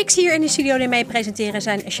 De chicks hier in de studio die mee presenteren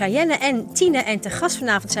zijn Cheyenne en Tine. En te gast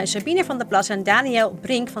vanavond zijn Sabine van der Plas en Daniel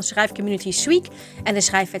Brink van schrijfcommunity Sweek en de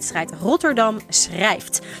schrijfwedstrijd Rotterdam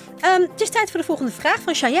Schrijft. Het is tijd voor de volgende vraag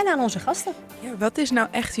van Cheyenne aan onze gasten. Ja, wat is nou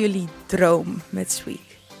echt jullie droom met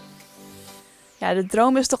Sweek? Ja, de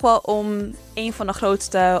droom is toch wel om een van de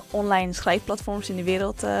grootste online schrijfplatforms in de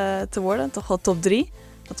wereld te worden. Toch wel top 3.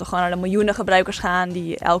 Dat we gewoon naar de miljoenen gebruikers gaan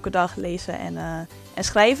die elke dag lezen en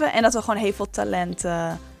schrijven. En dat we gewoon heel veel talent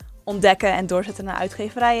ontdekken en doorzetten naar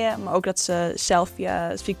uitgeverijen. Maar ook dat ze zelf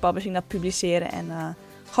via Sweek Publishing dat publiceren. En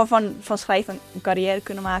gewoon van schrijven een carrière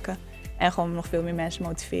kunnen maken. En gewoon nog veel meer mensen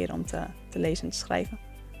motiveren om te lezen en te schrijven.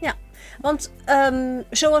 Ja, want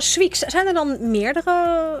zoals Sweek, zijn er dan meerdere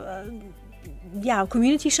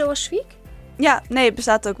community zoals Sweek? Ja, nee, het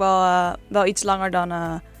bestaat ook wel iets langer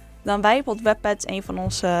dan wij. Want Wattpad is een van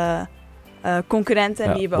onze concurrenten.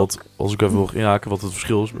 En die hebben ook... Als ik even wil inhaken wat het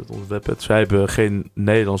verschil is met onze Wattpad. Zij hebben geen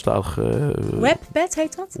Nederlandstalige... Wattpad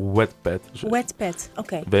heet dat? Wattpad. Dus Wattpad,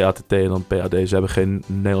 oké. WATT en dan PAD. Ze hebben geen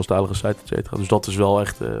Nederlandstalige site, et cetera. Dus dat is wel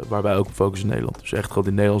echt waar wij ook op focussen in Nederland. Dus echt gewoon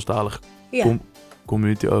die Nederlandstalige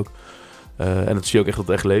community ook. En dat zie je ook echt dat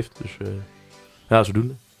het echt leeft. Dus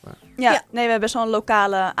zodoende. Ja, nee, we hebben best wel een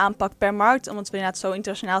lokale aanpak per markt. Omdat we inderdaad zo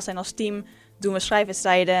internationaal zijn als team, doen we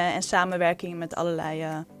schrijfwedstrijden en samenwerking met allerlei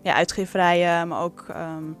uitgeverijen. Maar ook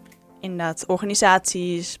inderdaad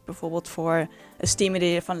organisaties. Bijvoorbeeld voor een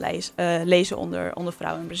stimuleren van lezen onder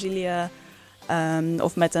vrouwen in Brazilië.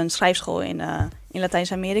 Of met een schrijfschool in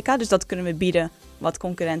Latijns-Amerika. Dus dat kunnen we bieden wat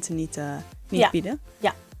concurrenten niet bieden.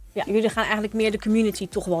 Ja, jullie gaan eigenlijk meer de community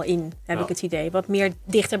toch wel in, heb ik het idee. Wat meer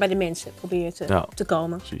dichter bij de mensen proberen te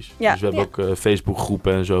komen. Precies. Ja. Dus we hebben ook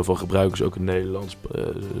Facebookgroepen en zo van gebruikers, ook in Nederlands,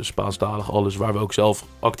 Spaanstalig, alles. Waar we ook zelf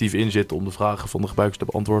actief in zitten om de vragen van de gebruikers te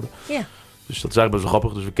beantwoorden. Ja. Dus dat is eigenlijk best wel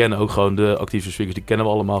grappig. Dus we kennen ook gewoon de actieve speakers, die kennen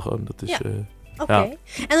we allemaal gewoon. Dat is... Oké. En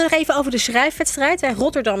dan nog even over de schrijfwedstrijd.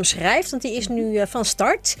 Rotterdam schrijft, want die is nu van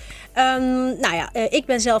start. Ik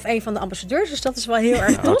ben zelf een van de ambassadeurs, dus dat is wel heel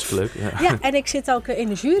erg tof. Hartstikke leuk. Ja, en ik zit ook in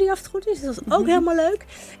de jury als het goed is, dus dat is ook helemaal leuk.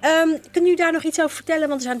 Kunnen jullie daar nog iets over vertellen?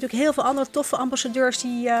 Want er zijn natuurlijk heel veel andere toffe ambassadeurs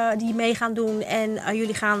die mee gaan doen. En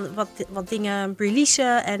jullie gaan wat dingen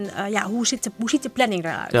releasen. En hoe ziet de planning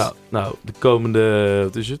eruit? Ja, nou, de komende,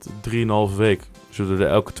 3,5 week... zullen er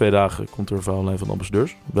elke 2 dagen komt er een verhaal van de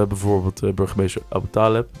ambassadeurs. We hebben bijvoorbeeld burgemeester Abu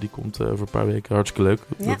Taleb. Die komt over een paar weken. Hartstikke leuk.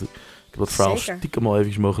 Ja, ik heb dat verhaal stiekem al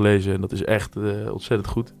eventjes mogen lezen. En dat is echt ontzettend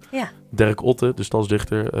goed. Ja. Dirk Otte, de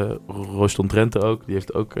stadsdichter. Royston Drenthe ook. Die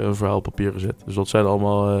heeft ook een verhaal op papier gezet. Dus dat zijn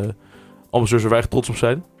allemaal ambassadeurs waar wij echt trots op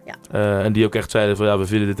zijn. Ja. En die ook echt zeiden van we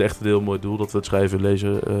vinden dit echt een heel mooi doel. Dat we het schrijven en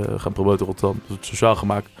lezen gaan promoten in Rotterdam. Dat het sociaal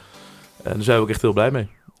gemaakt. En daar zijn we ook echt heel blij mee.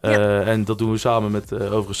 En dat doen we samen met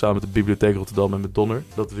de Bibliotheek Rotterdam en met Donner.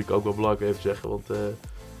 Dat vind ik ook wel belangrijk even te zeggen. Want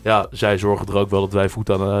zij zorgen er ook wel dat wij voet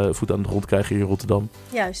aan de grond krijgen hier in Rotterdam.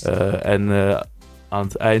 Juist. Aan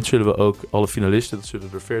het eind zullen we ook alle finalisten, dat zullen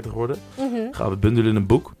er 40 worden, gaan we bundelen in een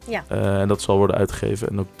boek. Ja. En dat zal worden uitgegeven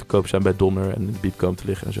en ook te koop zijn bij Donner en in de bieb komen te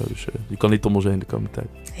liggen en zo. Dus die kan niet om ons heen de komende tijd.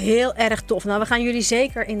 Heel erg tof. Nou, we gaan jullie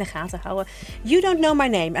zeker in de gaten houden. You Don't Know My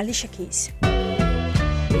Name, Alicia Keys.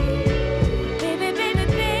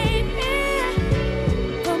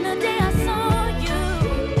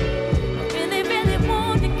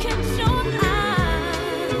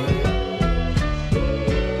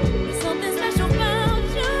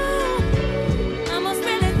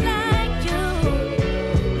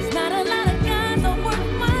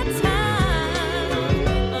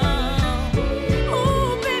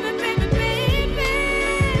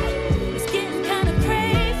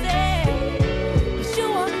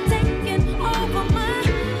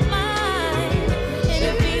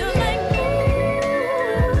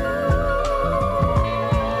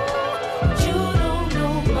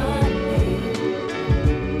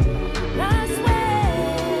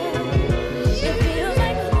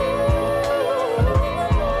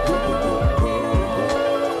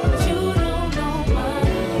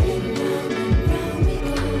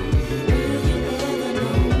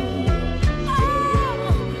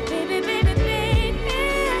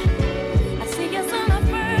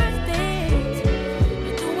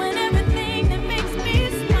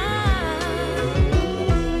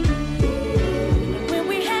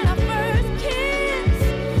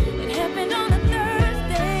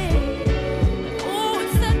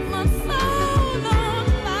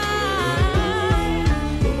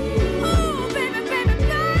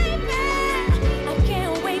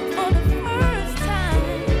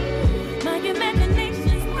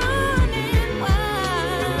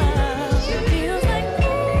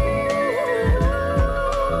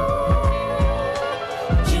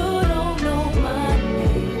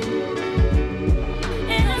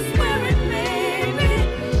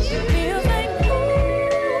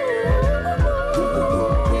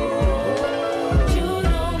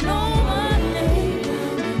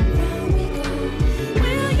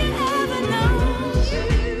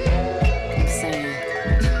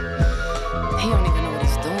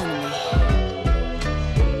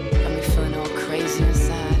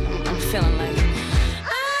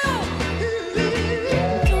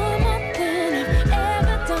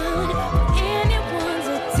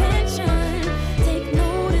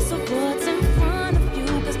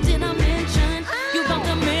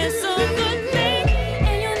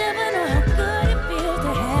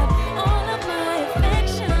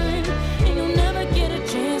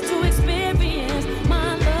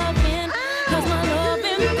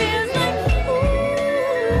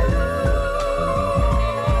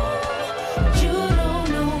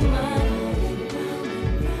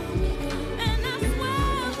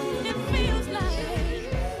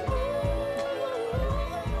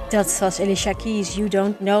 Dat was Alicia Keys, You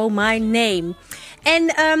Don't Know My Name. En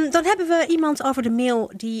dan hebben we iemand over de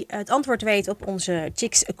mail die het antwoord weet op onze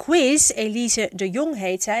Chicks quiz. Elise de Jong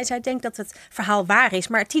heet zij. Zij denkt dat het verhaal waar is.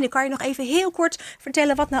 Maar Tine, kan je nog even heel kort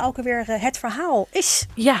vertellen wat nou ook alweer het verhaal is?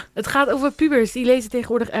 Ja, het gaat over pubers. Die lezen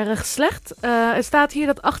tegenwoordig erg slecht. Er staat hier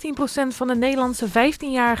dat 18% van de Nederlandse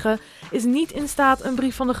 15-jarigen is niet in staat een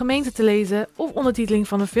brief van de gemeente te lezen of ondertiteling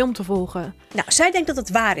van een film te volgen. Nou, zij denkt dat het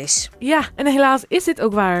waar is. Ja, en helaas is dit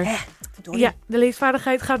ook waar. Verdorie. Ja, de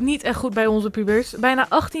leesvaardigheid gaat niet echt goed bij onze pubers. Bijna 18%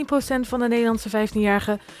 van de Nederlandse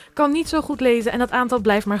 15-jarigen kan niet zo goed lezen en dat aantal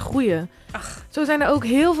blijft maar groeien. Ach. Zo zijn er ook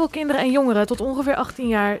heel veel kinderen en jongeren tot ongeveer 18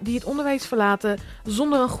 jaar die het onderwijs verlaten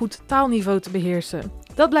zonder een goed taalniveau te beheersen.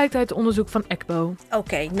 Dat blijkt uit onderzoek van ECBO.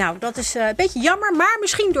 Oké, nou dat is een beetje jammer, maar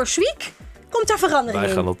misschien door Zwiek komt daar verandering Wij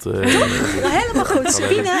in. gaan dat... Helemaal goed.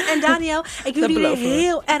 Sabine en Daniel, ik wil jullie beloven we.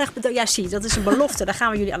 heel erg bedanken. Ja, zie, dat is een belofte. Daar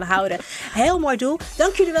gaan we jullie aan houden. Heel mooi doel.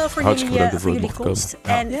 Dank jullie wel voor Hartstikke jullie, bedankt voor dat jullie we mochten komst.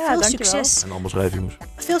 komen. En Ja, veel dankjewel. succes. En allemaal schrijven, jongens.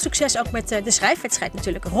 Veel succes ook met de schrijfwedstrijd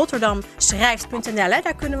natuurlijk. RotterdamSchrijft.nl.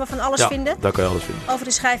 Daar kunnen we van alles vinden. Daar kan je alles vinden. Over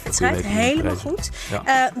de schrijfwedstrijd. Goeie week, Helemaal prijzen. goed.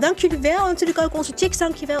 Ja. Dank jullie wel. En natuurlijk ook onze chicks.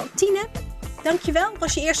 Dank je wel. Tine, dank je wel.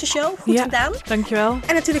 Was je eerste show. Goed Ja. gedaan. Dankjewel.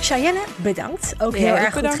 En natuurlijk Cheyenne, bedankt. Ook heel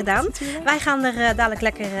erg goed gedaan. Wij gaan er dadelijk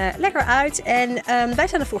lekker uit. En wij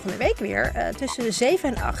zijn er volgende week weer tussen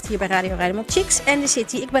 7 en 8 hier bij Radio Rijnmond. Chicks and the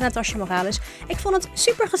City. Ik ben Natasja Morales. Ik vond het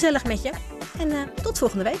super gezellig met je. En tot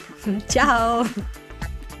volgende week. Ciao.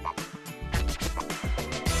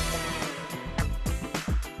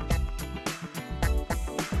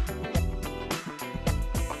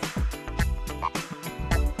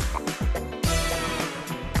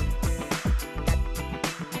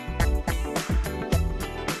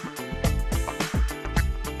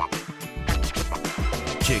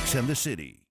 Chicks and the City.